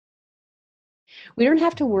We don't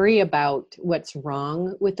have to worry about what's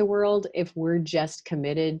wrong with the world if we're just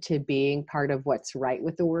committed to being part of what's right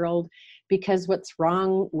with the world, because what's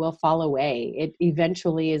wrong will fall away. It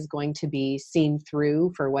eventually is going to be seen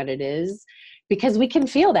through for what it is, because we can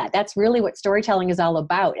feel that. That's really what storytelling is all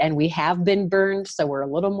about. And we have been burned, so we're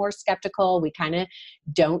a little more skeptical. We kind of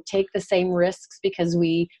don't take the same risks because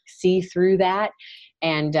we see through that.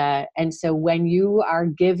 And so when you are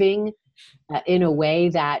giving in a way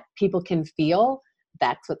that people can feel,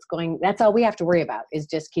 that's all we have to worry about, is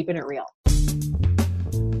just keeping it real.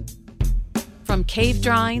 From cave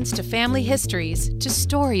drawings to family histories to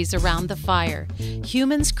stories around the fire,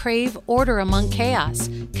 humans crave order among chaos,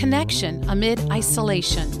 connection amid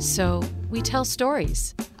isolation. So we tell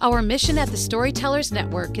stories. Our mission at the Storytellers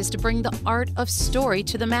Network is to bring the art of story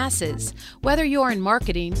to the masses. Whether you're in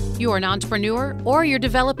marketing, you're an entrepreneur, or you're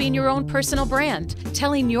developing your own personal brand,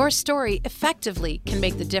 telling your story effectively can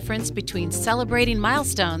make the difference between celebrating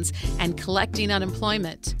milestones and collecting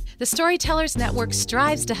unemployment. The Storytellers Network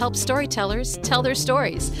strives to help storytellers tell their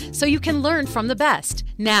stories so you can learn from the best.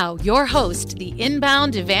 Now, your host, the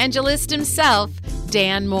inbound evangelist himself,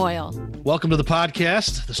 Dan Moyle. Welcome to the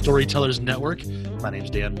podcast, the Storytellers Network. My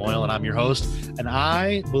name's Dan Moyle, and I'm your host. And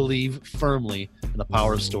I believe firmly in the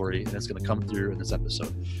power of story, and it's going to come through in this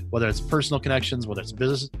episode. Whether it's personal connections, whether it's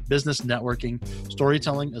business networking,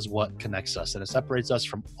 storytelling is what connects us, and it separates us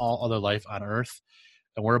from all other life on earth.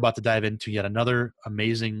 And we're about to dive into yet another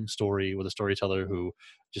amazing story with a storyteller who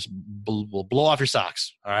just will blow off your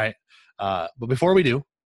socks. All right. But before we do,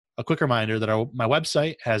 a quick reminder that my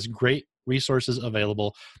website has great resources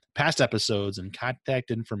available, past episodes, and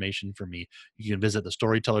contact information for me. You can visit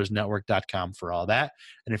thestorytellersnetwork.com for all that.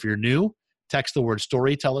 And if you're new, text the word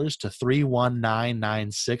storytellers to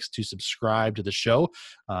 31996 to subscribe to the show.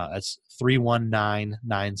 That's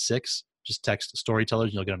 31996. Just text Storytellers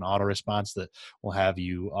and you'll get an auto response that will have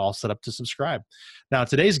you all set up to subscribe. Now,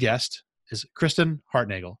 today's guest is Kristen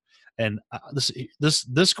Hartnagel. And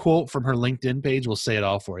this quote from her LinkedIn page will say it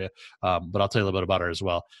all for you. But I'll tell you a little bit about her as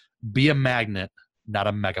well. Be a magnet, not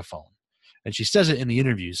a megaphone. And she says it in the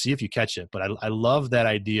interview. See if you catch it. But I love that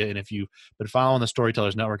idea. And if you've been following the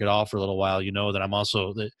Storytellers Network at all for a little while, you know that I'm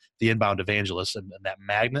also the inbound evangelist, and that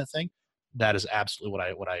magnet thing. That is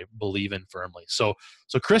absolutely what I believe in firmly. So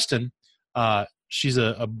Kristen, she's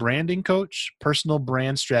a branding coach, personal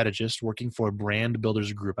brand strategist working for Brand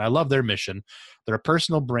Builders Group. I love their mission. They're a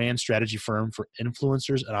personal brand strategy firm for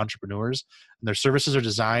influencers and entrepreneurs, and their services are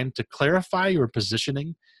designed to clarify your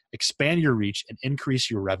positioning, expand your reach, and increase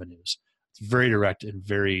your revenues. It's very direct and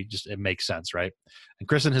it makes sense, right? And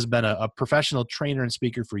Kristen has been a professional trainer and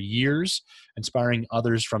speaker for years, inspiring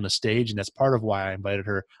others from the stage, and that's part of why I invited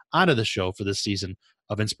her onto the show for this season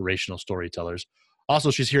of Inspirational Storytellers.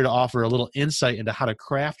 Also, she's here to offer a little insight into how to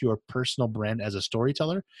craft your personal brand as a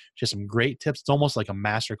storyteller. She has some great tips. It's almost like a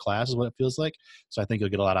master class is what it feels like. So I think you'll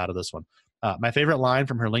get a lot out of this one. My favorite line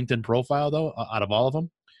from her LinkedIn profile, though, out of all of them,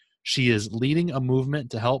 she is leading a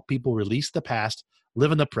movement to help people release the past,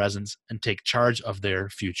 live in the present, and take charge of their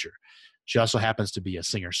future. She also happens to be a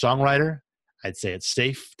singer-songwriter. I'd say it's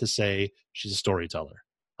safe to say she's a storyteller.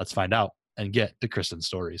 Let's find out and get to Kristen's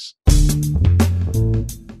stories.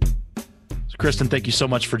 Kristen, thank you so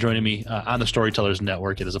much for joining me on the Storytellers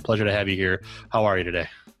Network. It is a pleasure to have you here. How are you today?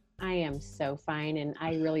 I am so fine, and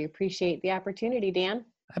I really appreciate the opportunity, Dan.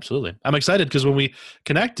 Absolutely. I'm excited because when we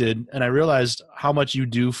connected and I realized how much you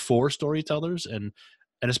do for storytellers and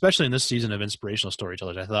especially in this season of Inspirational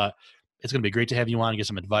Storytellers, I thought it's going to be great to have you on and get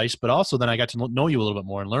some advice, but also then I got to know you a little bit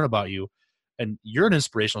more and learn about you, and you're an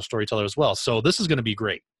inspirational storyteller as well. So this is going to be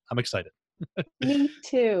great. I'm excited. Me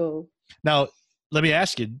too. Now, let me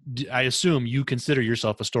ask you, I assume you consider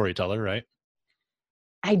yourself a storyteller, right?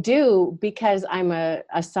 I do, because I'm a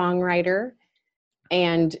songwriter,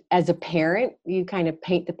 and as a parent, you kind of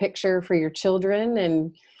paint the picture for your children,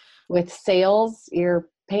 and with sales, you're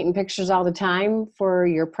painting pictures all the time for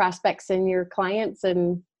your prospects and your clients.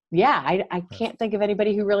 And yeah, I can't think of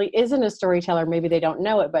anybody who really isn't a storyteller. Maybe they don't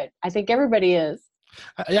know it, but I think everybody is.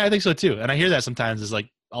 Yeah, I think so too. And I hear that sometimes is like,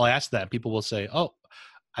 I'll ask that and people will say, oh,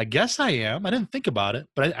 I guess I am. I didn't think about it,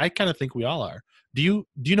 but I kind of think we all are. Do you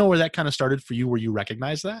know where that kind of started for you, where you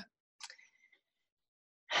recognize that?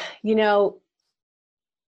 You know,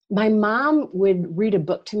 my mom would read a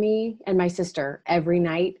book to me and my sister every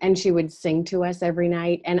night, and she would sing to us every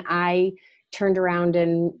night. And I turned around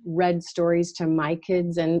and read stories to my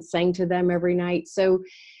kids and sang to them every night. So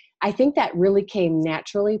I think that really came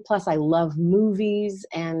naturally. Plus I love movies,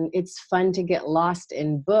 and it's fun to get lost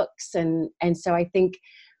in books. And so I think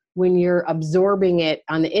when you're absorbing it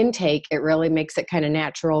on the intake, it really makes it kind of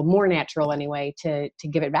natural, more natural anyway, to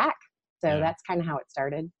give it back. So Yeah. that's kind of how it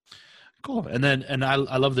started. Cool. And I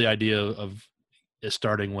love the idea of it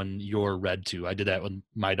starting when you're read to. I did that with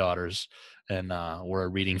my daughters, and we're a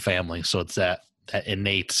reading family. So it's that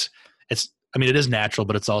innate, I mean, it is natural,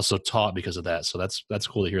 but it's also taught because of that. So that's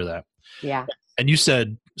cool to hear that. Yeah. And you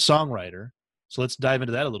said songwriter. So let's dive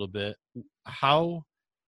into that a little bit. How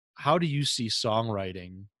do you see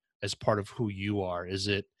songwriting as part of who you are? Is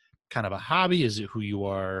it kind of a hobby? Is it who you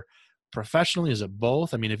are professionally? Is it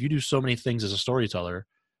both? I mean, if you do so many things as a storyteller,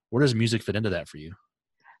 where does music fit into that for you?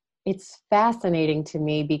 It's fascinating to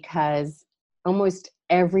me because almost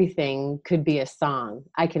everything could be a song.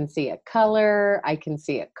 I can see a color, I can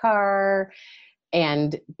see a car.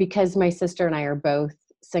 And because my sister and I are both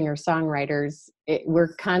singer-songwriters,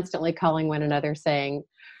 we're constantly calling one another saying,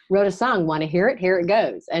 wrote a song, want to hear it? Here it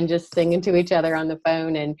goes. And just singing to each other on the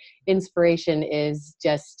phone. And inspiration is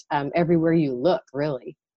just everywhere you look,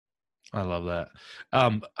 really. I love that.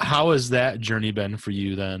 How has that journey been for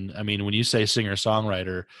you then? I mean, when you say singer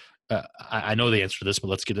songwriter, I know the answer to this, but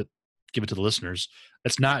let's give it to the listeners.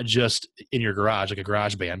 It's not just in your garage, like a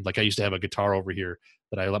garage band. Like I used to have a guitar over here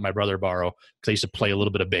that I let my brother borrow because I used to play a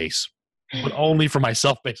little bit of bass, but only for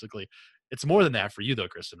myself, basically. It's more than that for you though,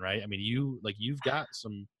 Kristen, right? I mean, you've got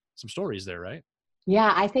some stories there, right?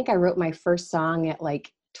 Yeah, I think I wrote my first song at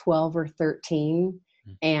like 12 or 13.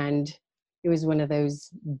 Mm. And it was one of those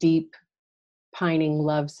deep, pining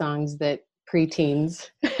love songs that preteens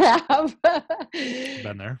have.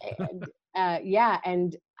 Been there. And yeah,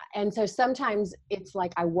 and so sometimes it's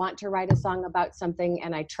like I want to write a song about something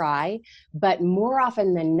and I try, but more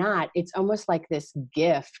often than not, it's almost like this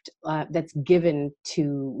gift that's given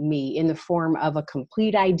to me in the form of a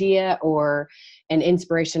complete idea or an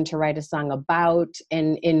inspiration to write a song about.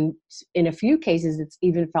 And in a few cases, it's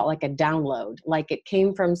even felt like a download, like it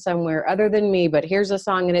came from somewhere other than me, but here's a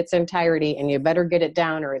song in its entirety and you better get it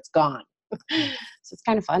down or it's gone. So it's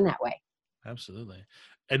kind of fun that way. Absolutely.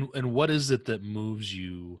 And what is it that moves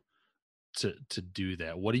you to do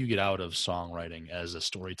that? What do you get out of songwriting as a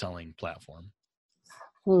storytelling platform,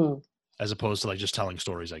 Hmm. as opposed to like just telling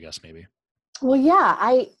stories, I guess maybe? Well,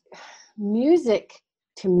 yeah, music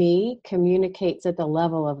to me communicates at the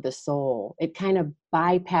level of the soul. It kind of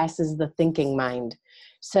bypasses the thinking mind.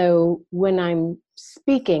 So when I'm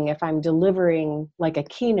speaking, if I'm delivering like a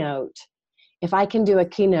keynote, if I can do a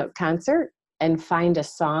keynote concert and find a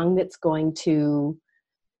song that's going to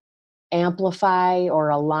amplify or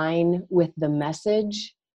align with the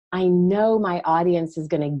message, I know my audience is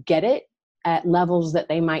going to get it at levels that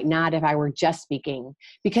they might not if I were just speaking.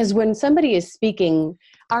 Because when somebody is speaking,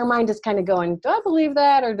 our mind is kind of going, do I believe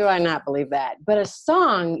that or do I not believe that? But a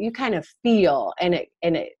song, you kind of feel,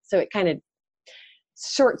 so it kind of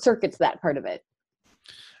short circuits that part of it.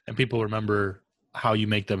 And people remember how you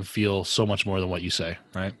make them feel so much more than what you say,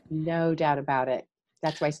 right? No doubt about it.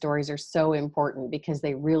 That's why stories are so important, because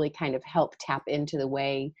they really kind of help tap into the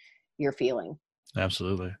way you're feeling.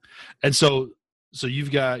 Absolutely. And so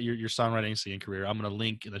you've got your songwriting and singing career. I'm going to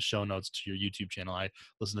link in the show notes to your YouTube channel. I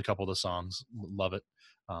listened to a couple of the songs, love it.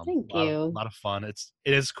 Thank A you. lot of fun. It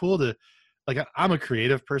is cool to, like, I'm a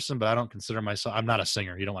creative person, but I don't consider myself, I'm not a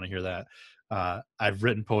singer. You don't want to hear that. I've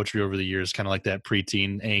written poetry over the years, kind of like that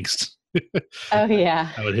preteen angst. Oh, yeah.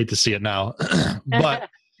 I would hate to see it now, but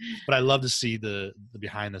I love to see the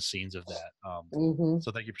behind the scenes of that. Mm-hmm.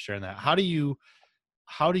 So thank you for sharing that. How do you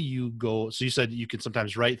go? So you said you can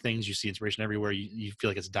sometimes write things, you see inspiration everywhere, you feel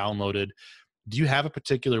like it's downloaded. Do you have a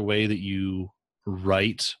particular way that you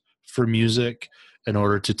write for music in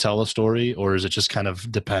order to tell a story, or is it just kind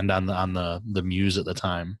of depend on the muse at the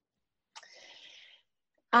time?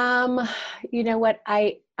 You know what?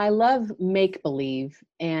 I love make believe,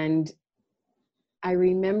 and I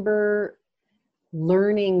remember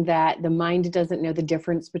learning that the mind doesn't know the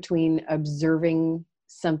difference between observing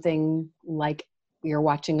something like you're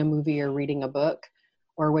watching a movie or reading a book,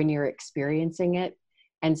 or when you're experiencing it.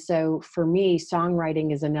 And so for me,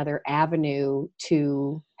 songwriting is another avenue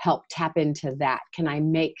to help tap into that. Can I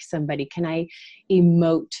can I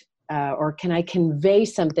emote, or can I convey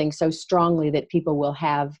something so strongly that people will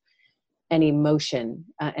have an emotion,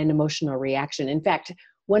 an emotional reaction? In fact,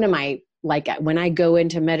 one of my, like when I go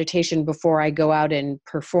into meditation before I go out and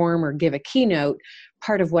perform or give a keynote,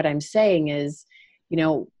 part of what I'm saying is,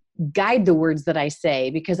 guide the words that I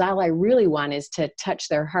say, because all I really want is to touch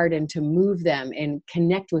their heart and to move them and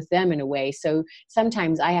connect with them in a way. So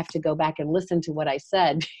sometimes I have to go back and listen to what I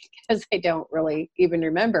said because I don't really even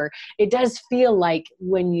remember. It does feel like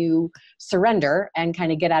when you surrender and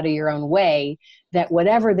kind of get out of your own way, that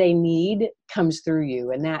whatever they need comes through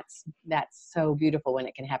you. And that's so beautiful when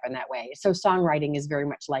it can happen that way. So songwriting is very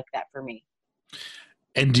much like that for me.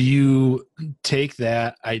 And do you take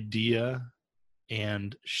that idea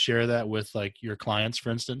and share that with like your clients, for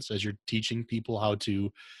instance, as you're teaching people how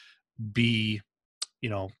to be,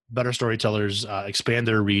 better storytellers, expand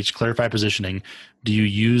their reach, clarify positioning? Do you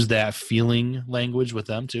use that feeling language with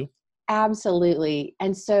them too? Absolutely.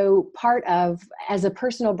 And so as a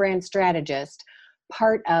personal brand strategist,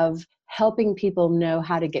 part of helping people know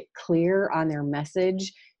how to get clear on their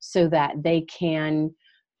message so that they can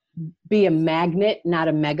be a magnet, not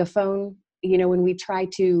a megaphone. When we try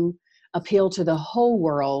to appeal to the whole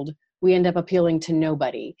world, we end up appealing to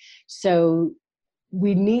nobody. So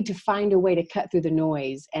we need to find a way to cut through the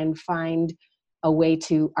noise and find a way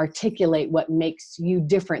to articulate what makes you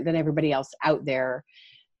different than everybody else out there.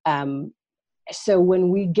 So when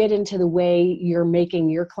we get into the way you're making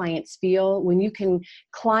your clients feel, when you can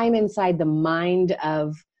climb inside the mind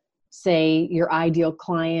of, say, your ideal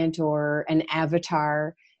client or an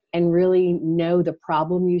avatar and really know the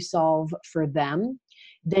problem you solve for them,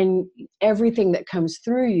 then everything that comes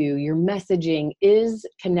through you, your messaging, is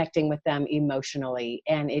connecting with them emotionally,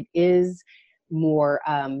 and it is more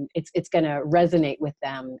it's going to resonate with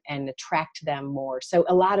them and attract them more. So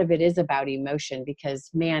a lot of it is about emotion,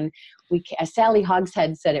 because man, as Sally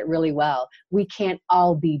Hogshead said it really well, we can't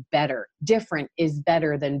all be better. Different is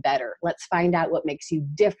better than better. Let's find out what makes you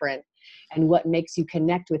different and what makes you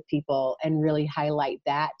connect with people, and really highlight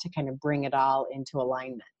that to kind of bring it all into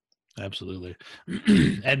alignment. Absolutely.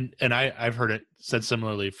 and I've heard it said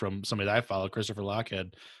similarly from somebody that I follow, Christopher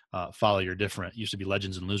Lockhead. Follow your different, used to be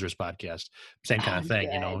Legends and Losers podcast. Same kind of thing,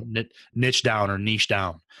 Good. niche down or niche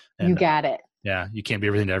down. You And got it. yeah, you can't be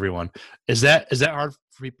everything to everyone. Is that hard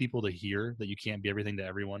for people to hear, that you can't be everything to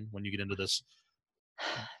everyone when you get into this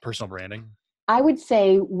personal branding? I would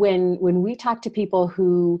say when we talk to people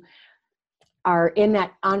who are in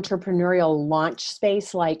that entrepreneurial launch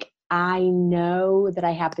space, like, I know that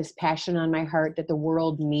I have this passion on my heart that the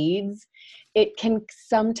world needs, it can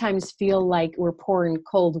sometimes feel like we're pouring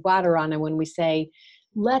cold water on them when we say,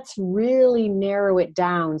 let's really narrow it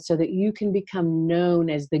down so that you can become known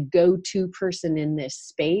as the go-to person in this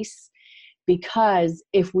space. Because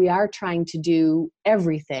if we are trying to do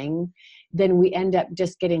everything, then we end up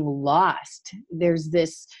just getting lost. There's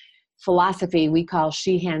this philosophy we call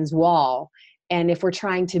Sheehan's wall. And if we're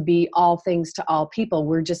trying to be all things to all people,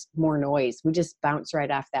 we're just more noise. We just bounce right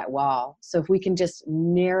off that wall. So if we can just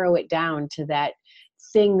narrow it down to that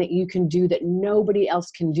thing that you can do that nobody else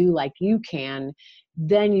can do like you can,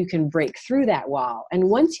 then you can break through that wall. And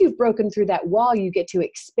once you've broken through that wall, you get to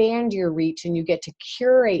expand your reach, and you get to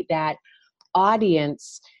curate that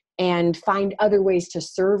audience and find other ways to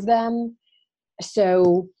serve them.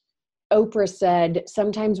 So Oprah said,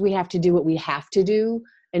 sometimes we have to do what we have to do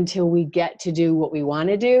until we get to do what we want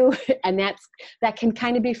to do. And that can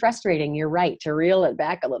kind of be frustrating. You're right, to reel it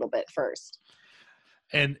back a little bit first.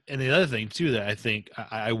 And the other thing too that I think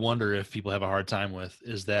I wonder if people have a hard time with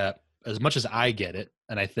is that, as much as I get it,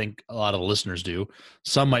 and I think a lot of the listeners do,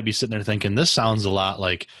 some might be sitting there thinking, this sounds a lot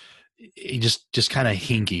like just kind of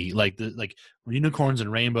hinky, like unicorns and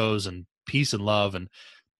rainbows and peace and love. And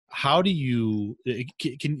how do you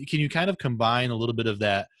can you kind of combine a little bit of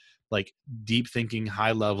that, like, deep thinking,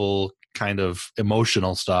 high level kind of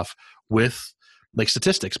emotional stuff with like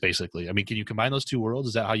statistics, basically? I mean, can you combine those two worlds?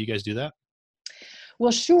 Is that how you guys do that?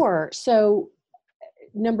 Well, sure. So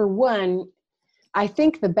number one, I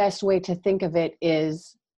think the best way to think of it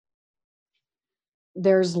is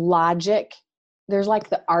there's logic, there's like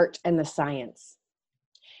the art and the science.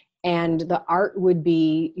 And the art would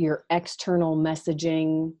be your external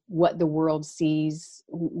messaging, what the world sees,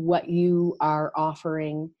 what you are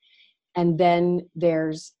offering. And then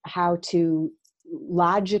there's how to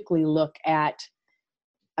logically look at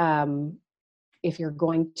if you're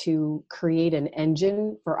going to create an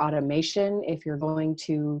engine for automation, if you're going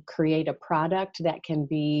to create a product that can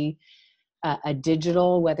be a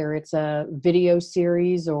digital, whether it's a video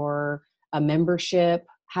series or a membership,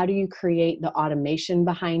 how do you create the automation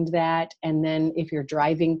behind that? And then if you're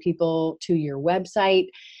driving people to your website,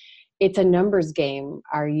 it's a numbers game.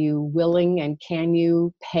 Are you willing and can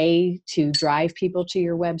you pay to drive people to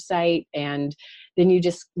your website? And then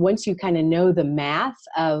once you kind of know the math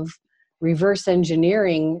of reverse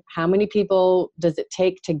engineering, how many people does it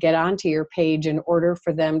take to get onto your page in order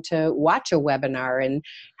for them to watch a webinar? And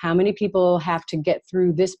how many people have to get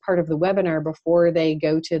through this part of the webinar before they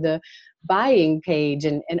go to the buying page,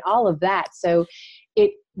 and all of that. So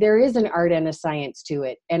there is an art and a science to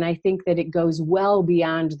it. And I think that it goes well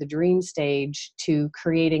beyond the dream stage to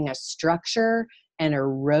creating a structure and a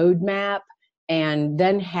roadmap, and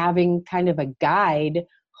then having kind of a guide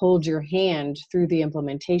hold your hand through the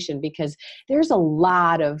implementation, because there's a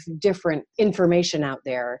lot of different information out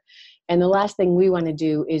there. And the last thing we want to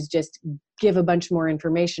do is just give a bunch more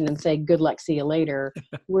information and say, good luck, see you later.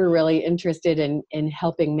 We're really interested in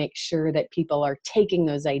helping make sure that people are taking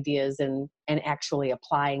those ideas and actually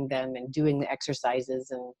applying them and doing the exercises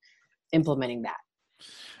and implementing that.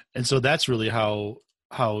 And so that's really how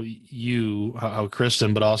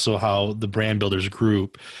Kristen, but also how the Brand Builders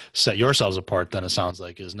group set yourselves apart, then it sounds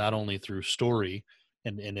like, is not only through story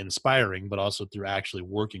and inspiring, but also through actually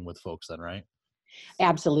working with folks then, right?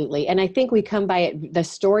 Absolutely. And I think we come by it, the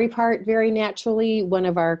story part, very naturally. One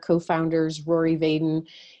of our co-founders, Rory Vaden,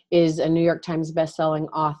 is a New York Times bestselling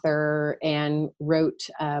author and wrote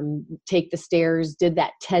Take the Stairs, did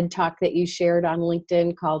that TED Talk that you shared on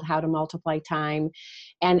LinkedIn called How to Multiply Time.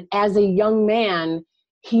 And as a young man,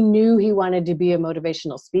 he knew he wanted to be a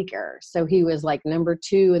motivational speaker. So he was like number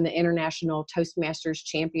 2 in the International Toastmasters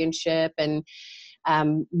Championship. And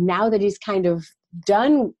now that he's kind of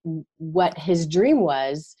done what his dream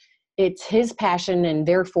was, it's his passion and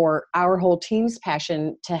therefore our whole team's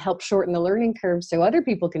passion to help shorten the learning curve so other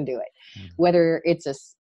people can do it, whether it's a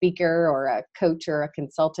speaker or a coach or a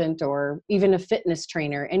consultant or even a fitness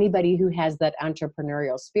trainer, anybody who has that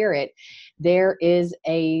entrepreneurial spirit. There is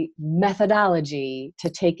a methodology to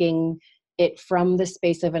taking it from the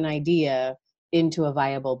space of an idea into a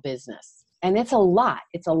viable business. And it's a lot.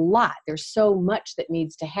 It's a lot. There's so much that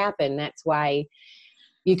needs to happen. That's why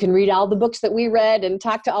you can read all the books that we read and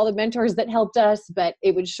talk to all the mentors that helped us, but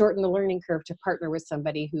it would shorten the learning curve to partner with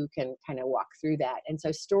somebody who can kind of walk through that. And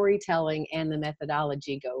so storytelling and the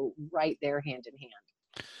methodology go right there hand in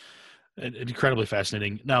hand. Incredibly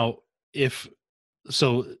fascinating. Now,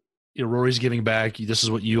 Rory's giving back. This is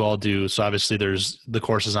what you all do. So obviously there's the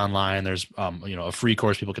courses online. There's, a free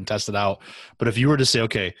course, people can test it out. But if you were to say,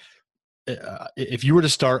 okay, if you were to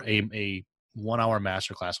start a 1-hour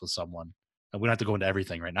masterclass with someone, and we don't have to go into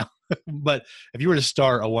everything right now, but if you were to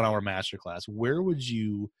start a 1-hour masterclass, where would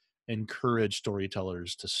you encourage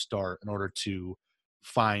storytellers to start in order to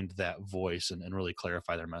find that voice and really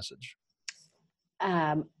clarify their message?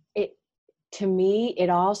 To me, it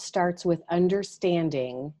all starts with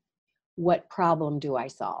understanding what problem do I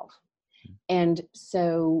solve. And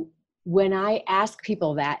so when I ask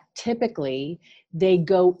people that, typically they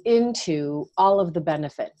go into all of the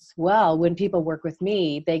benefits. Well, when people work with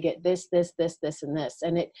me, they get this, this, this, this, and this.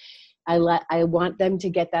 And I want them to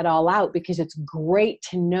get that all out, because it's great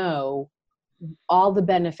to know all the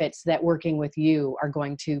benefits that working with you are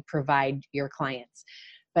going to provide your clients.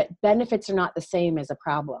 But benefits are not the same as a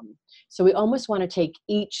problem. So we almost want to take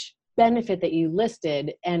each benefit that you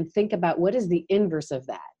listed and think about what is the inverse of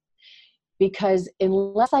that. Because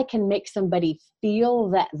unless I can make somebody feel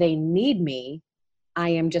that they need me, I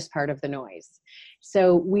am just part of the noise.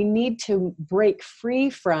 So we need to break free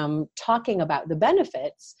from talking about the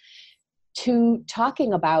benefits to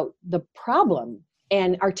talking about the problem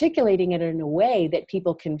and articulating it in a way that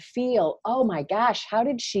people can feel, oh my gosh, how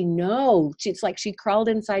did she know? It's like she crawled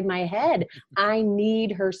inside my head. I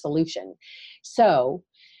need her solution. So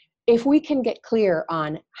if we can get clear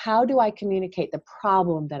on how do I communicate the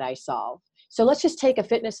problem that I solve. So let's just take a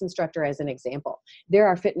fitness instructor as an example. There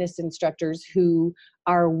are fitness instructors who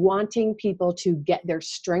are wanting people to get their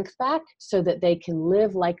strength back so that they can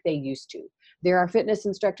live like they used to. There are fitness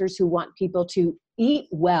instructors who want people to eat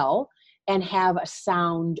well and have a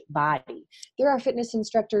sound body. There are fitness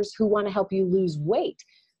instructors who want to help you lose weight.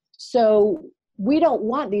 So we don't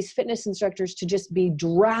want these fitness instructors to just be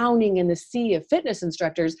drowning in the sea of fitness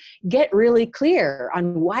instructors. Get really clear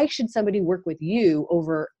on why should somebody work with you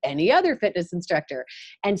over any other fitness instructor.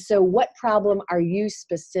 And so what problem are you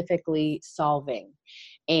specifically solving?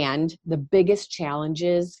 And the biggest challenge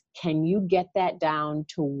is, can you get that down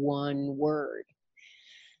to one word?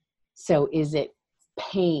 So is it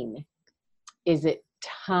pain? Is it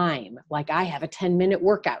time? Like, I have a 10-minute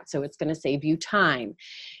workout, so it's going to save you time.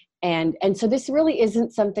 And so this really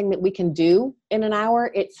isn't something that we can do in an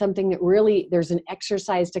hour. It's something that really, there's an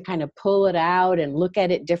exercise to kind of pull it out and look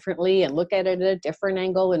at it differently and look at it at a different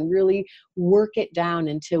angle and really work it down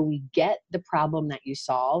until we get the problem that you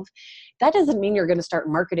solve. That doesn't mean you're going to start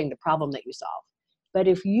marketing the problem that you solve. But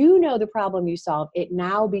if you know the problem you solve, it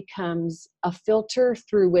now becomes a filter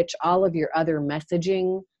through which all of your other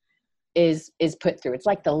messaging is put through. It's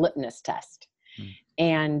like the litmus test.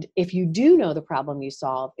 And if you do know the problem you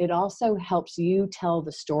solve, it also helps you tell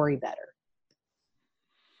the story better.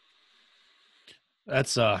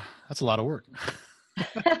 That's a lot of work.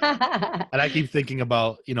 And I keep thinking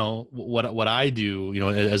about, what I do,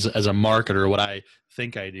 as a marketer, what I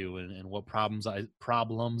think I do and what problems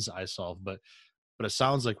I solve. But But it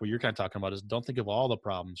sounds like what you're kind of talking about is don't think of all the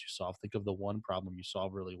problems you solve. Think of the one problem you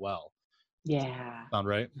solve really well. Yeah. Sound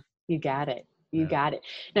right? You got it. You Yeah. got it.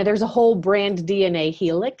 Now, there's a whole brand DNA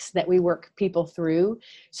helix that we work people through.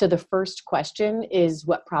 So the first question is,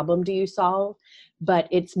 what problem do you solve? But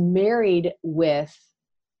it's married with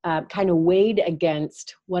kind of weighed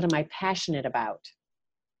against, what am I passionate about?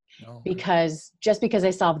 Oh, okay. Because just because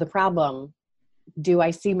I solve the problem, do I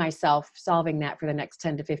see myself solving that for the next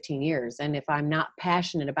 10 to 15 years? And if I'm not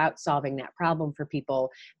passionate about solving that problem for people,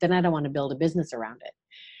 then I don't want to build a business around it.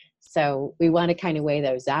 So we want to kind of weigh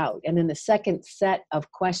those out. And then the second set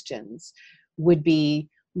of questions would be,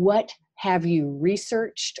 what have you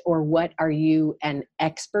researched, or what are you an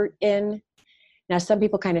expert in? Now, some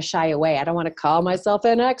people kind of shy away. I don't want to call myself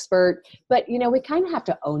an expert, but we kind of have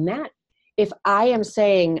to own that. If I am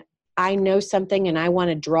saying I know something and I want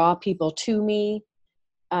to draw people to me,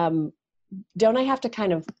 don't I have to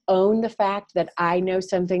kind of own the fact that I know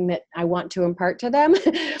something that I want to impart to them?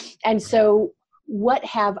 And Right. so what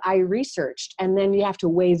have I researched? And then you have to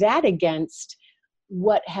weigh that against,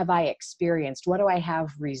 what have I experienced? What do I have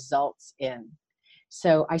results in?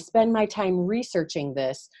 So I spend my time researching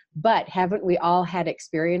this, but haven't we all had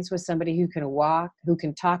experience with somebody who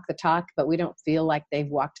can talk the talk, but we don't feel like they've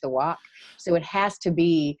walked the walk? So it has to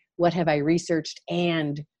be, what have I researched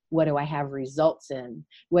and what do I have results in?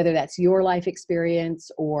 Whether that's your life experience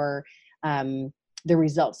or the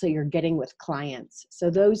results that you're getting with clients. So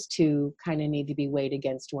those two kind of need to be weighed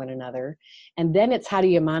against one another. And then it's, how do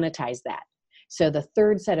you monetize that? So the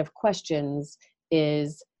third set of questions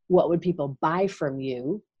is, what would people buy from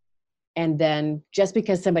you? And then just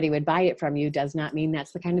because somebody would buy it from you does not mean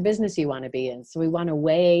that's the kind of business you want to be in. So we want to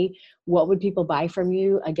weigh, what would people buy from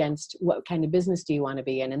you against what kind of business do you want to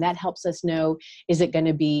be in? And that helps us know, is it going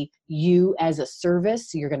to be you as a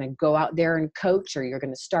service? You're going to go out there and coach, or you're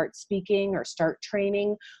going to start speaking or start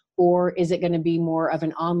training? Or is it going to be more of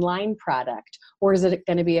an online product? Or is it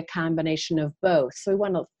going to be a combination of both? So we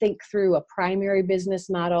want to think through a primary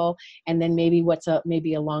business model, and then maybe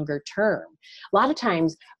maybe a longer term. A lot of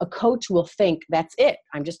times a coach will think, that's it,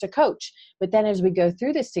 I'm just a coach. But then as we go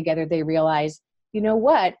through this together, they realize, you know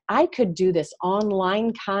what, I could do this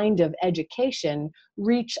online kind of education,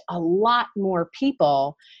 reach a lot more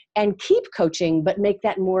people, and keep coaching, but make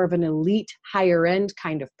that more of an elite, higher end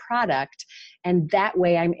kind of product. And that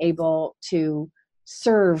way I'm able to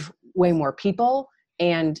serve way more people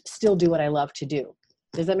and still do what I love to do.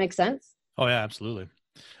 Does that make sense? Oh yeah, absolutely.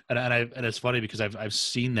 And it's funny because I've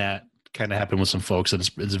seen that kind of happen with some folks, and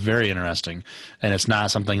it's very interesting. And it's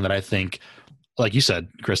not something that I think, like you said,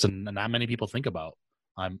 Kristen, not many people think about.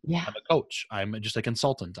 Yeah. I'm a coach. I'm just a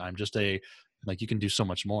consultant. I'm just like, you can do so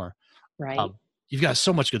much more. Right. You've got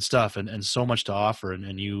so much good stuff and so much to offer,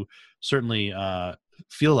 and you certainly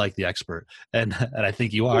feel like the expert, and and I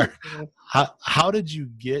think you are. How did you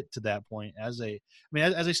get to that point as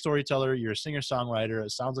a storyteller? You're a singer songwriter.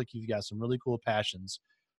 It sounds like you've got some really cool passions,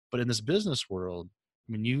 but in this business world,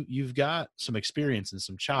 I mean, you've got some experience and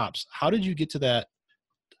some chops. How did you get to that?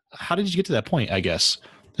 How did you get to that point? I guess,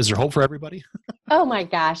 is there hope for everybody? Oh my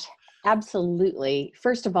gosh, absolutely.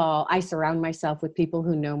 First of all, I surround myself with people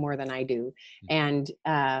who know more than I do. And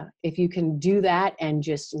if you can do that and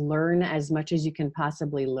just learn as much as you can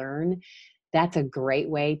possibly learn, that's a great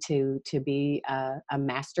way to be a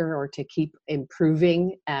master, or to keep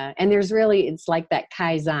improving. And there's really, it's like that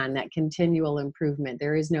Kaizen, that continual improvement.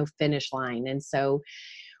 There is no finish line. And so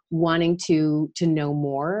wanting to know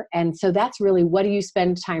more. And so that's really, what do you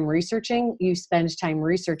spend time researching? You spend time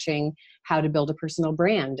researching how to build a personal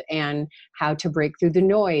brand, and how to break through the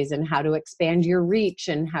noise, and how to expand your reach,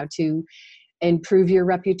 and how to improve your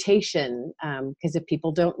reputation. Because if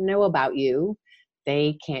people don't know about you,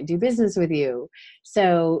 they can't do business with you.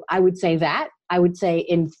 So I would say that. I would say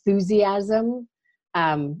enthusiasm.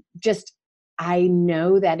 Just, I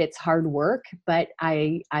know that it's hard work, but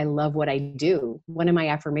I love what I do. One of my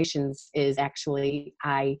affirmations is actually,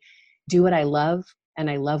 I do what I love,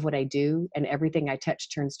 and I love what I do, and everything I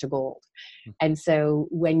touch turns to gold. And so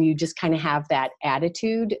when you just kind of have that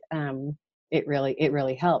attitude, it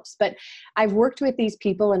really helps. But I've worked with these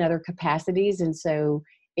people in other capacities, and so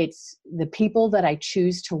it's the people that I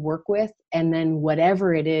choose to work with, and then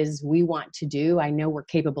whatever it is we want to do, I know we're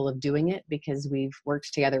capable of doing it because we've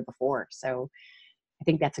worked together before. So I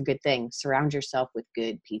think that's a good thing. Surround yourself with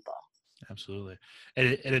good people. Absolutely.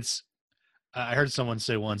 And it's, I heard someone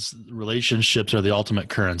say once, relationships are the ultimate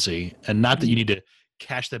currency, and not that you need to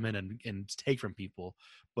cash them in and take from people,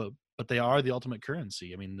 but they are the ultimate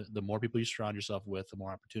currency. I mean, the more people you surround yourself with, the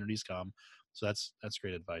more opportunities come. So that's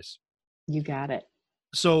great advice. You got it.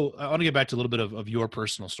 So I want to get back to a little bit of your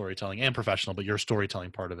personal storytelling and professional, but your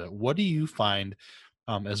storytelling part of it. What do you find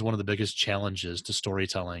as one of the biggest challenges to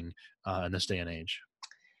storytelling in this day and age?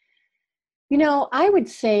 I would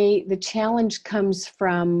say the challenge comes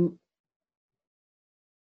from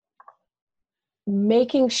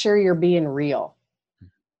making sure you're being real,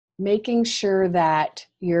 making sure that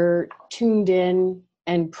you're tuned in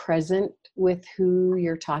and present with who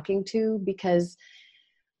you're talking to, because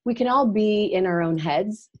we can all be in our own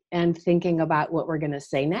heads and thinking about what we're going to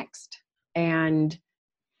say next. And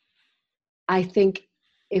I think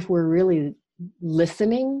if we're really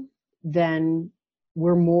listening, then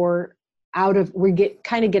we're more we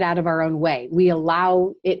get out of our own way. We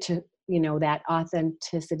allow it to, that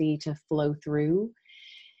authenticity to flow through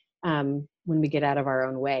when we get out of our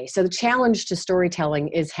own way. So the challenge to storytelling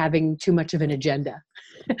is having too much of an agenda,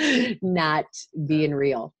 not being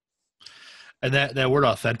real. And that word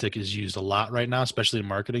authentic is used a lot right now, especially in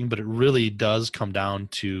marketing, but it really does come down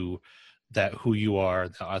to that who you are,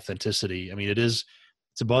 the authenticity. I mean, it's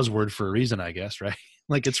a buzzword for a reason, I guess, right?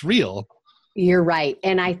 Like it's real. You're right.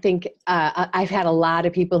 And I think I've had a lot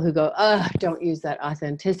of people who go, don't use that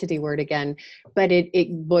authenticity word again. But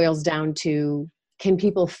it boils down to, can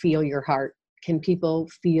people feel your heart? Can people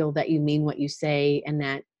feel that you mean what you say and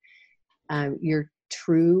that you're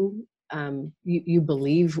true? You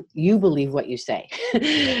believe what you say.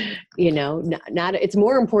 It's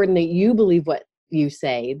more important that you believe what you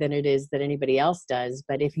say than it is that anybody else does.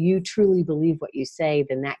 But if you truly believe what you say,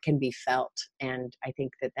 then that can be felt. And I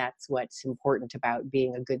think that that's what's important about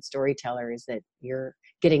being a good storyteller, is that you're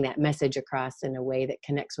getting that message across in a way that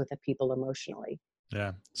connects with the people emotionally.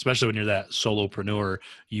 Yeah. Especially when you're that solopreneur,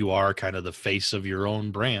 you are kind of the face of your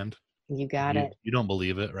own brand. You got it. You don't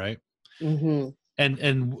believe it, right? Mm-hmm.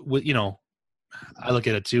 And I look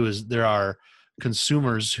at it too, is there are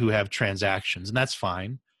consumers who have transactions, and that's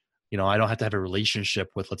fine. I don't have to have a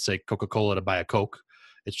relationship with, let's say, Coca-Cola to buy a Coke.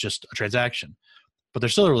 It's just a transaction, but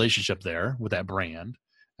there's still a relationship there with that brand.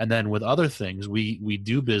 And then with other things, we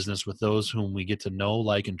do business with those whom we get to know,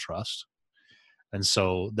 like, and trust. And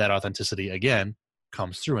so that authenticity again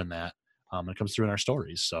comes through in that. It comes through in our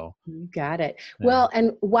stories. So You got it. yeah. Well,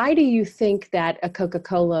 and why do you think that a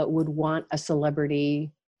Coca-Cola would want a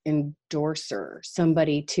celebrity endorser,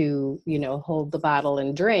 somebody to, hold the bottle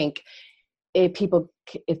and drink?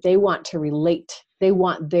 If they want to relate, they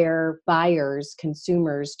want their buyers,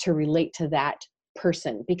 consumers, to relate to that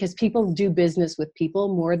person, because people do business with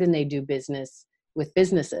people more than they do business with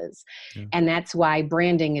businesses. Yeah. And that's why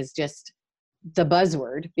branding is just the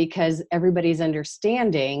buzzword, because everybody's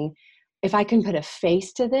understanding, if I can put a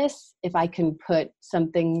face to this, if I can put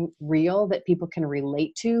something real that people can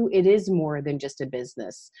relate to, it is more than just a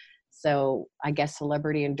business. So I guess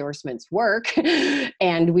celebrity endorsements work,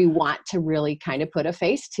 and we want to really kind of put a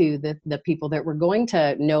face to the people that we're going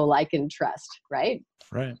to know, like, and trust, right?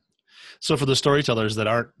 Right. So for the storytellers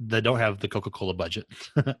that don't have the Coca-Cola budget,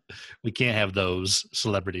 we can't have those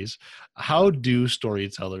celebrities. How do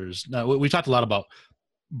storytellers, now we talked a lot about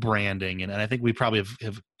branding, and I think we probably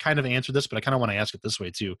have kind of answered this, but I kind of want to ask it this way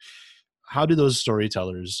too. How do those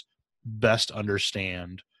storytellers best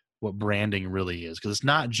understand what branding really is? Because it's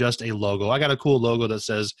not just a logo. I got a cool logo that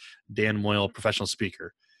says Dan Moyle, professional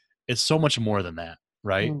speaker. It's so much more than that,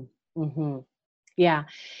 right? Mm-hmm. Yeah.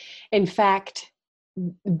 In fact,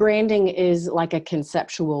 branding is like a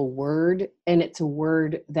conceptual word, and it's a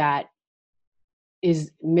word that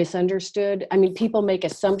is misunderstood. I mean, people make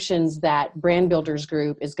assumptions that Brand Builders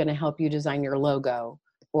Group is going to help you design your logo,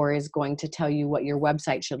 or is going to tell you what your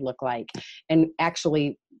website should look like. And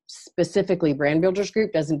actually, specifically, Brand Builders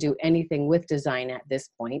Group doesn't do anything with design at this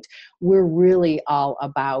point. We're really all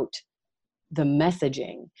about the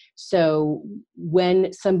messaging. So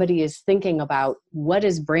when somebody is thinking about, what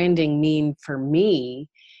does branding mean for me,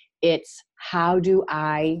 it's, how do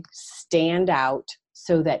I stand out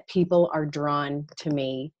so that people are drawn to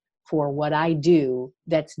me for what I do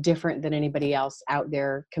that's different than anybody else out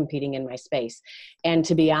there competing in my space? And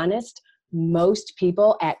to be honest, most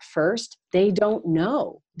people at first, they don't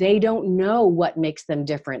know what makes them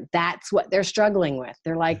different. That's what they're struggling with.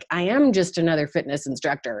 They're like, I am just another fitness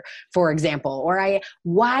instructor, for example, or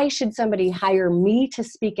why should somebody hire me to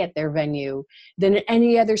speak at their venue than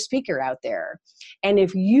any other speaker out there? And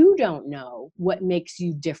if you don't know what makes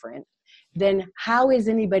you different, then how is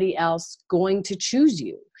anybody else going to choose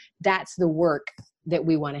you? That's the work that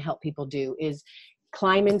we want to help people do, is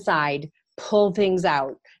climb inside, pull things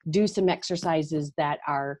out, do some exercises that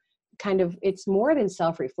are kind of, it's more than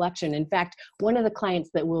self-reflection. In fact, one of the clients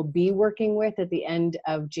that we'll be working with at the end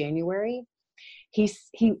of January, he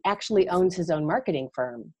actually owns his own marketing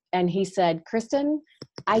firm. And he said, Kristen,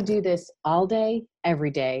 I do this all day,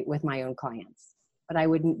 every day with my own clients, but I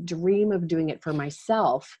wouldn't dream of doing it for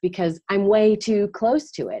myself because I'm way too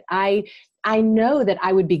close to it. I know that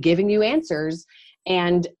I would be giving you answers,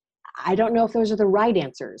 and I don't know if those are the right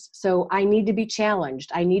answers. So I need to be challenged.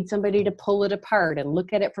 I need somebody to pull it apart and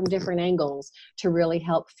look at it from different angles to really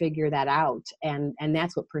help figure that out. And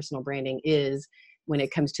that's what personal branding is when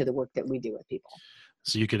it comes to the work that we do with people.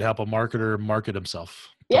 So you could help a marketer market himself.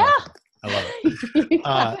 Yeah. I love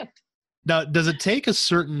it. Now, does it take a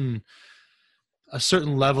certain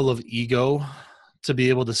level of ego to be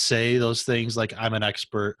able to say those things like, I'm an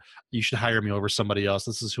expert, you should hire me over somebody else,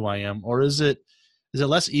 this is who I am? Or is it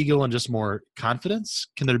less ego and just more confidence?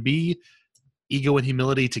 Can there be ego and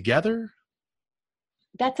humility together?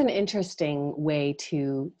 That's an interesting way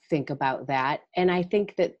to think about that. And I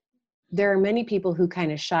think that there are many people who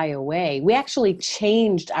kind of shy away. We actually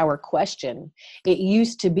changed our question. It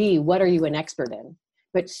used to be, what are you an expert in?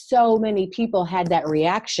 But so many people had that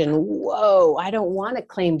reaction, whoa, I don't want to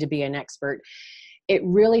claim to be an expert. It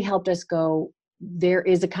really helped us go, there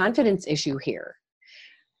is a confidence issue here.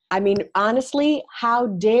 I mean, honestly, how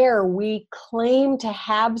dare we claim to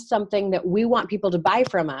have something that we want people to buy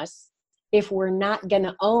from us if we're not going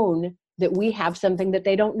to own that we have something that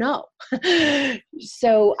they don't know?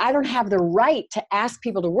 So I don't have the right to ask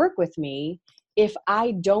people to work with me if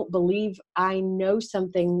I don't believe I know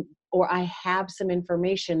something or I have some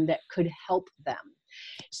information that could help them.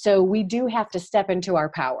 So we do have to step into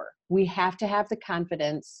our power. We have to have the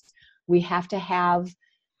confidence. We have to have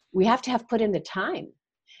put in the time.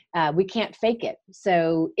 We can't fake it.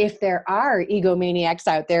 So if there are egomaniacs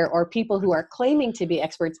out there or people who are claiming to be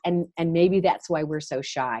experts, and maybe that's why we're so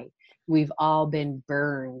shy. We've all been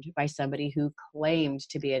burned by somebody who claimed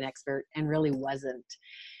to be an expert and really wasn't.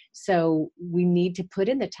 So we need to put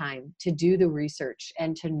in the time to do the research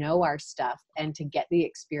and to know our stuff and to get the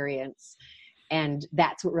experience. And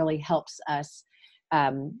that's what really helps us.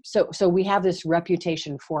 So we have this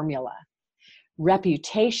reputation formula.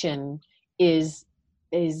 Reputation is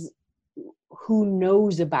who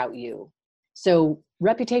knows about you. So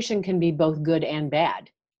reputation can be both good and bad.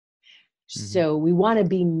 So we want to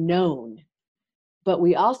be known, but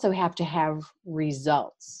we also have to have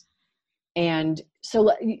results. And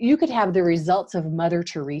so you could have the results of Mother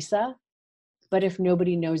Teresa, but if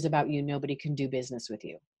nobody knows about you, nobody can do business with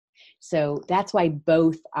you. So that's why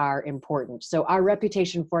both are important. So our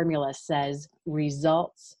reputation formula says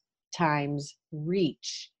results times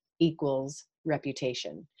reach equals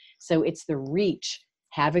reputation. So it's the reach,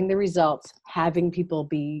 having the results, having people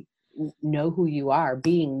know who you are,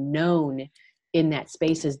 being known in that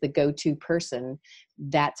space as the go-to person.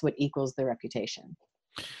 That's what equals the reputation.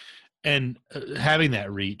 And having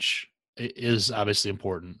that reach is obviously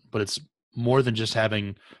important, but it's more than just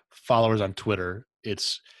having followers on Twitter.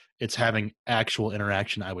 It's having actual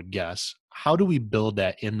interaction, I would guess. How do we build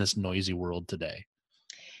that in this noisy world today?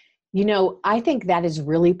 You know, I think that is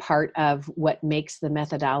really part of what makes the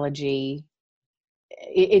methodology.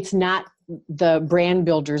 It's not the brand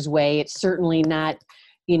builder's way. It's certainly not,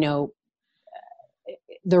 the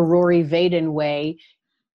Rory Vaden way.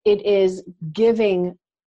 It is giving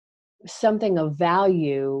something of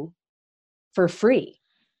value for free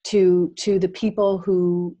to the people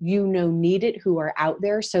who need it, who are out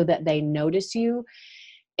there, so that they notice you.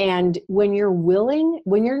 And when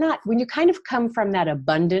you kind of come from that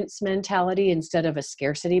abundance mentality instead of a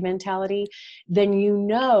scarcity mentality, then you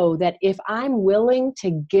know that if I'm willing to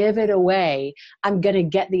give it away, I'm going to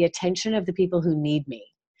get the attention of the people who need me.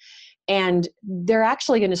 And they're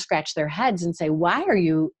actually going to scratch their heads and say, why are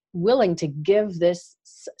you willing to give this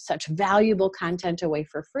such valuable content away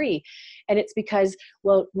for free? And it's because,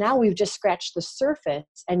 well, now we've just scratched the surface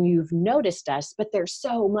and you've noticed us, but there's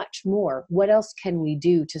so much more. What else can we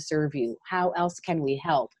do to serve you? How else can we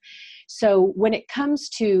help? So when it comes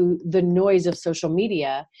to the noise of social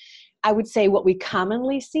media, I would say what we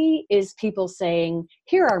commonly see is people saying,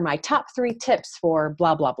 here are my top 3 tips for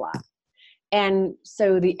blah, blah, blah. And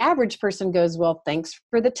so the average person goes, well, thanks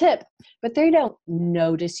for the tip, but they don't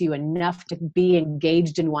notice you enough to be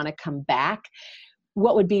engaged and want to come back.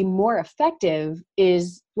 What would be more effective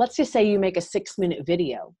is, let's just say you make a 6-minute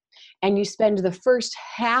video and you spend the first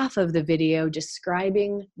half of the video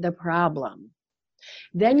describing the problem.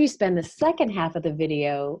 Then you spend the second half of the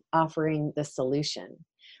video offering the solution.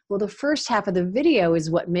 Well, the first half of the video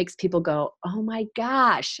is what makes people go, oh my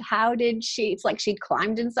gosh, how did it's like she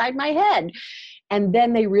climbed inside my head. And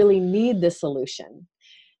then they really need the solution.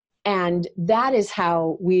 And that is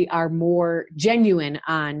how we are more genuine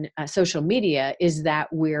on social media, is that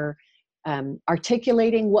we're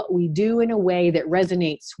articulating what we do in a way that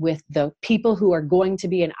resonates with the people who are going to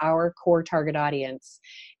be in our core target audience.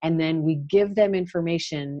 And then we give them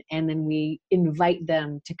information, and then we invite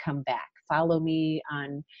them to come back. Follow me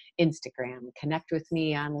on Instagram, connect with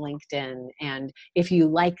me on LinkedIn. And if you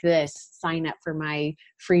like this, sign up for my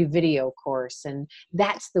free video course. And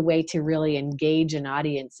that's the way to really engage an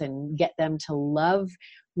audience and get them to love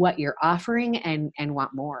what you're offering and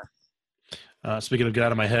want more. Speaking of get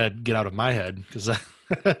out of my head, get out of my head, because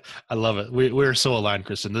I love it. We're so aligned,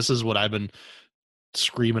 Kristen. This is what I've been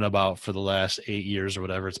screaming about for the last 8 years or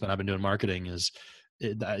whatever it's been. I've been doing marketing.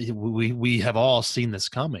 We have all seen this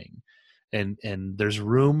coming, and there's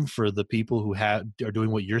room for the people who are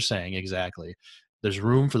doing what you're saying exactly. There's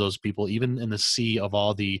room for those people, even in the sea of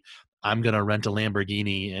all the I'm going to rent a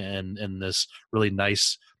Lamborghini and this really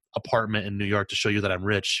nice apartment in New York to show you that I'm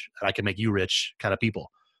rich and I can make you rich kind of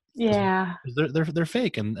people. Yeah. They're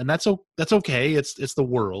fake, and that's okay. It's the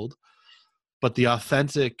world, but the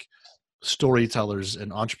authentic storytellers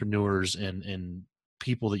and entrepreneurs and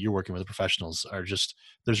people that you're working with, professionals, are just,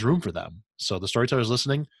 there's room for them. So the storytellers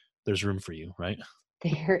listening, there's room for you, right?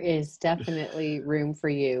 There is definitely room for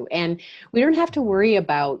you. And we don't have to worry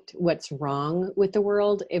about what's wrong with the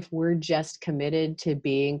world if we're just committed to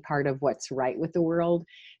being part of what's right with the world,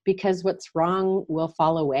 because what's wrong will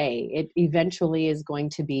fall away. It eventually is going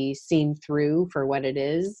to be seen through for what it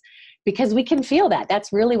is, because we can feel that.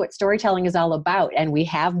 That's really what storytelling is all about. And we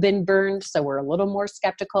have been burned, so we're a little more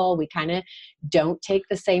skeptical. We kind of don't take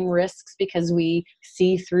the same risks because we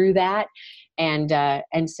see through that.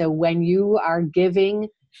 And so when you are giving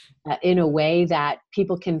in a way that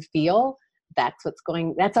people can feel, that's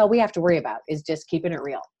all we have to worry about, is just keeping it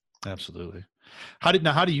real. Absolutely. How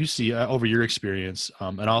do you see over your experience,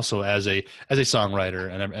 and also as a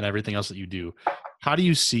songwriter and everything else that you do, how do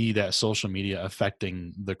you see that social media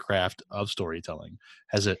affecting the craft of storytelling?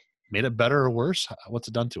 Has it made it better or worse? What's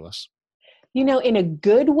it done to us? In a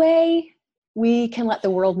good way, we can let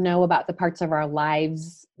the world know about the parts of our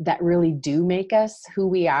lives that really do make us who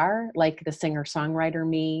we are, like the singer-songwriter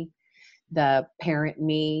me, the parent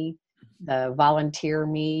me, the volunteer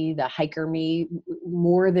me, the hiker me,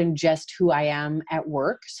 more than just who I am at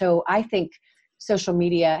work. So I think social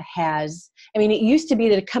media it used to be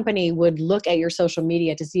that a company would look at your social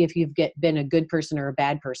media to see if you've been a good person or a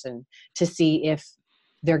bad person, to see if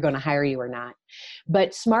they're going to hire you or not.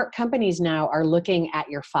 But smart companies now are looking at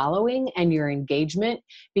your following and your engagement,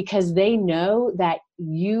 because they know that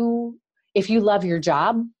if you love your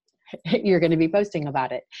job, you're going to be posting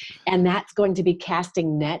about it. And that's going to be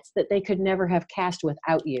casting nets that they could never have cast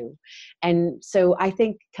without you. And so I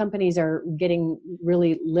think companies are getting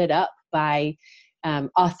really lit up by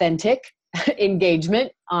authentic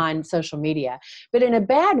engagement on social media. But in a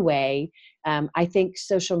bad way, I think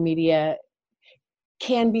social media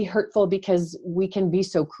can be hurtful because we can be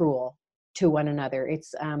so cruel to one another.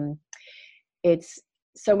 It's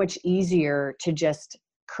so much easier to just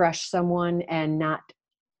crush someone and not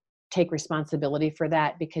take responsibility for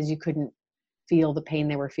that, because you couldn't feel the pain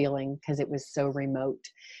they were feeling because it was so remote.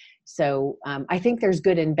 So I think there's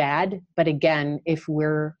good and bad, but again, if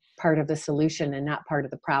we're part of the solution and not part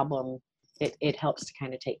of the problem, it helps to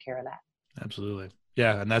kind of take care of that. Absolutely.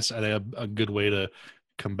 Yeah. And that's, I think, a good way to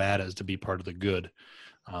combat it, is to be part of the good.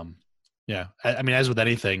 Yeah. I mean, as with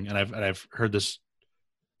anything, and I've heard this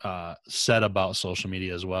said about social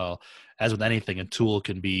media as well, as with anything, a tool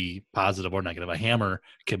can be positive or negative. A hammer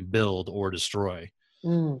can build or destroy.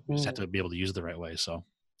 Mm-hmm. You just have to be able to use it the right way. So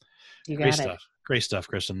great stuff,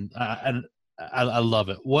 Kristen. And I love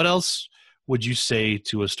it. What else would you say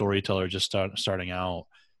to a storyteller just starting out?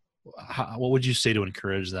 What would you say to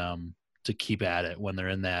encourage them to keep at it when they're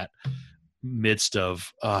in that midst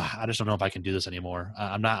of I just don't know if I can do this anymore.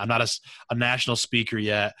 I'm not a national speaker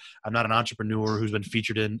yet. I'm not an entrepreneur who's been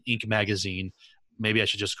featured in Inc. magazine. Maybe I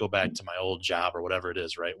should just go back to my old job or whatever it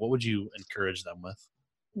is, right? What would you encourage them with?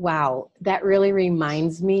 Wow, that really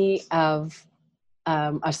reminds me of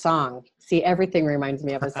a song. See, everything reminds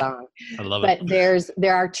me of a song. I love it. But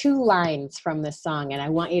there are two lines from this song, and I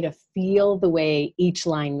want you to feel the way each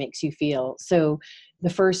line makes you feel. So the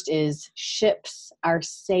first is, ships are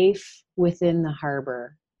safe within the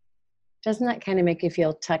harbor. Doesn't that kind of make you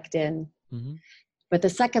feel tucked in? Mm-hmm. But the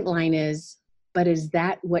second line is, but is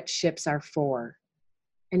that what ships are for?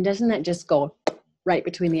 And doesn't that just go right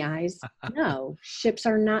between the eyes? No, ships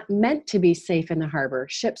are not meant to be safe in the harbor.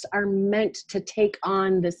 Ships are meant to take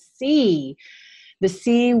on the sea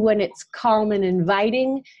when it's calm and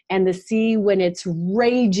inviting, and the sea when it's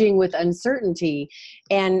raging with uncertainty.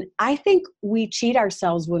 And I think we cheat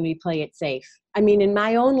ourselves when we play it safe. I mean, in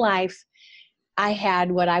my own life, I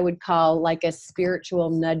had what I would call like a spiritual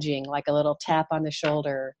nudging, like a little tap on the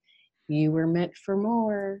shoulder. You were meant for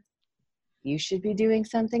more. You should be doing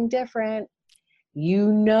something different.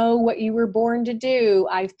 You know what you were born to do.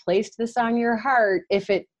 I've placed this on your heart. If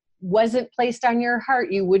it wasn't placed on your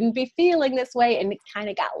heart, you wouldn't be feeling this way. And it kind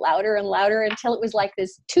of got louder and louder until it was like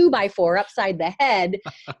this 2x4 upside the head.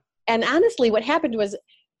 And honestly, what happened was,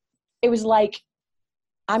 it was like,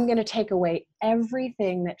 I'm going to take away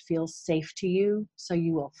everything that feels safe to you, so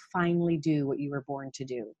you will finally do what you were born to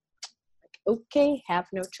do. Okay, have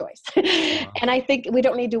no choice. Wow. And I think we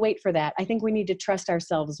don't need to wait for that. I think we need to trust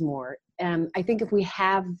ourselves more. I think if we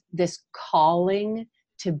have this calling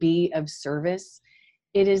to be of service,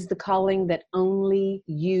 it is the calling that only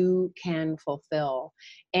you can fulfill.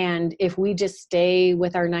 And if we just stay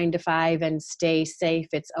with our 9 to 5 and stay safe,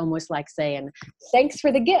 it's almost like saying, thanks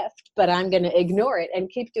for the gift, but I'm going to ignore it and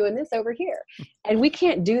keep doing this over here. And we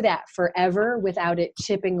can't do that forever without it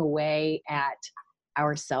chipping away at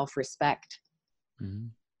our self-respect. Mm-hmm.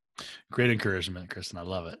 Great encouragement, Kristen. I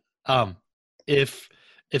love it.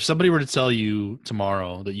 If somebody were to tell you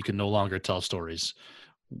tomorrow that you can no longer tell stories,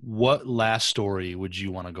 what last story would you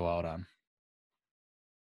want to go out on?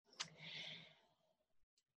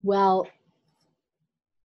 Well,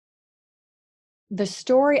 the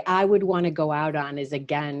story I would want to go out on is,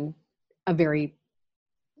 again, a very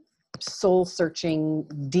soul-searching,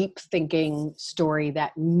 deep-thinking story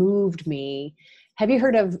that moved me. Have you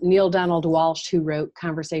heard of Neil Donald Walsh, who wrote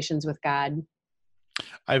Conversations with God?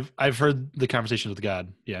 I've heard the Conversations with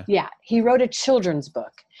God. Yeah. Yeah. He wrote a children's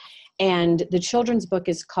book, and the children's book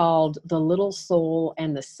is called The Little Soul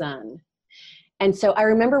and the Sun. And so I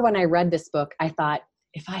remember when I read this book, I thought,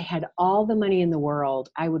 if I had all the money in the world,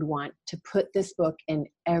 I would want to put this book in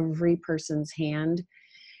every person's hand,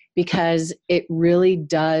 because it really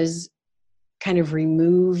does kind of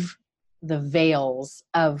remove the veils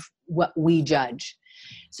of what we judge.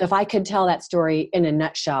 So if I could tell that story in a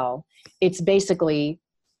nutshell, it's basically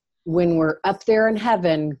when we're up there in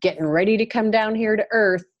heaven, getting ready to come down here to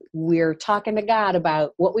earth, we're talking to God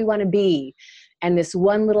about what we want to be. And this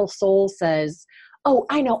one little soul says, oh,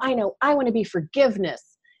 I know, I want to be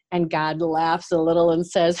forgiveness. And God laughs a little and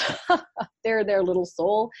says, there, little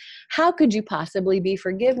soul. How could you possibly be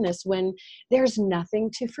forgiveness when there's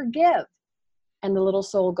nothing to forgive? And the little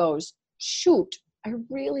soul goes, shoot, I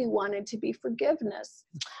really wanted to be forgiveness.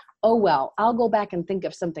 Oh, well, I'll go back and think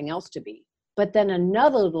of something else to be. But then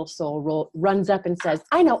another little soul runs up and says,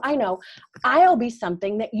 I know, I'll be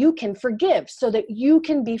something that you can forgive so that you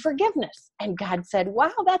can be forgiveness. And God said,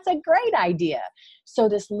 wow, that's a great idea. So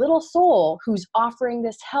this little soul who's offering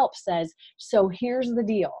this help says, so here's the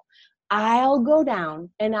deal. I'll go down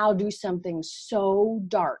and I'll do something so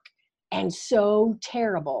dark and so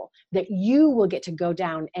terrible that you will get to go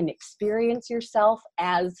down and experience yourself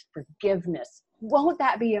as forgiveness. Won't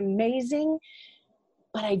that be amazing?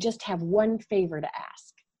 But I just have one favor to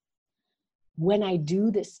ask. When I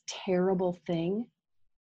do this terrible thing,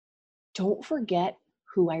 don't forget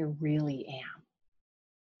who I really am.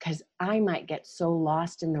 Because I might get so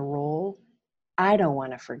lost in the role, I don't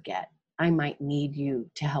want to forget. I might need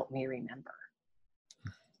you to help me remember.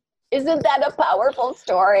 Isn't that a powerful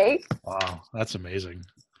story? Wow, that's amazing.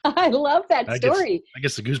 I love that story. I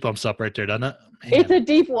guess the goosebumps up right there, doesn't it? Man. It's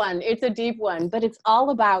a deep one, but it's all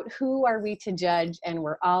about who are we to judge, and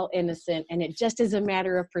we're all innocent, and it just is a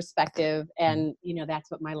matter of perspective. And, that's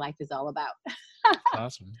what my life is all about.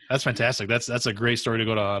 Awesome. That's fantastic. That's a great story to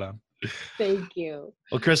go out on. Thank you.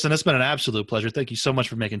 Well, Kristen, it's been an absolute pleasure. Thank you so much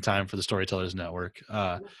for making time for the Storytellers Network.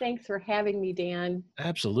 Thanks for having me, Dan.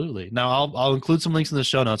 Absolutely. Now, I'll include some links in the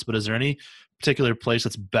show notes, but is there any particular place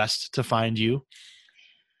that's best to find you?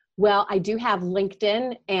 Well, I do have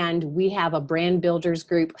LinkedIn, and we have a brand builders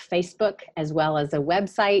group Facebook, as well as a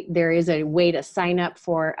website. There is a way to sign up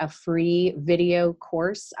for a free video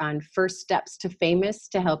course on first steps to famous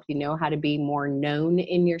to help you know how to be more known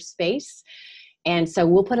in your space. And so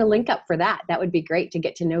we'll put a link up for that. That would be great to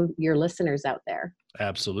get to know your listeners out there.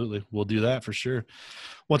 Absolutely. We'll do that for sure.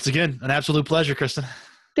 Once again, an absolute pleasure, Kristen.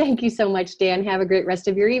 Thank you so much, Dan. Have a great rest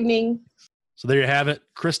of your evening. So there you have it,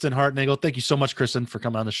 Kristen Hartnagel. Thank you so much, Kristen, for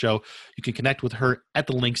coming on the show. You can connect with her at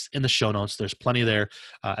the links in the show notes. There's plenty there.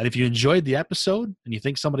 And if you enjoyed the episode and you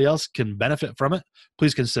think somebody else can benefit from it,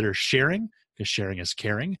 please consider sharing, because sharing is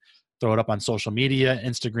caring. Throw it up on social media,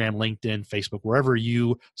 Instagram, LinkedIn, Facebook, wherever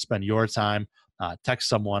you spend your time. Text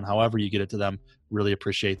someone, however you get it to them. Really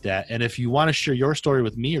appreciate that. And if you want to share your story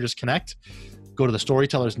with me or just connect, go to the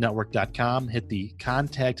storytellersnetwork.com, hit the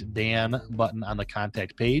Contact Dan button on the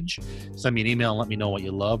contact page. Send me an email and let me know what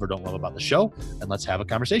you love or don't love about the show, and let's have a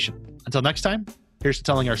conversation. Until next time, Here's to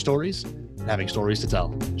telling our stories and having stories to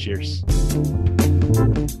tell. Cheers.